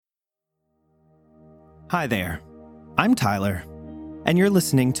Hi there. I'm Tyler, and you're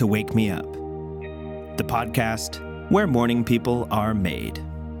listening to Wake Me Up, the podcast where morning people are made.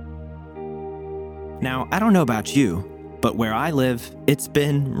 Now, I don't know about you, but where I live, it's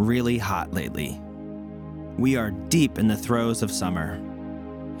been really hot lately. We are deep in the throes of summer.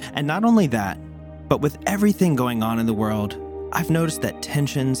 And not only that, but with everything going on in the world, I've noticed that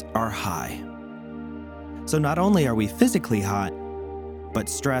tensions are high. So not only are we physically hot, but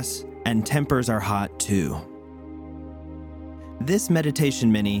stress and tempers are hot too. This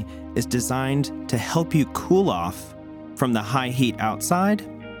meditation mini is designed to help you cool off from the high heat outside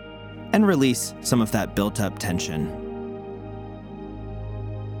and release some of that built-up tension.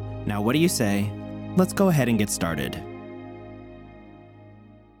 Now, what do you say? Let's go ahead and get started.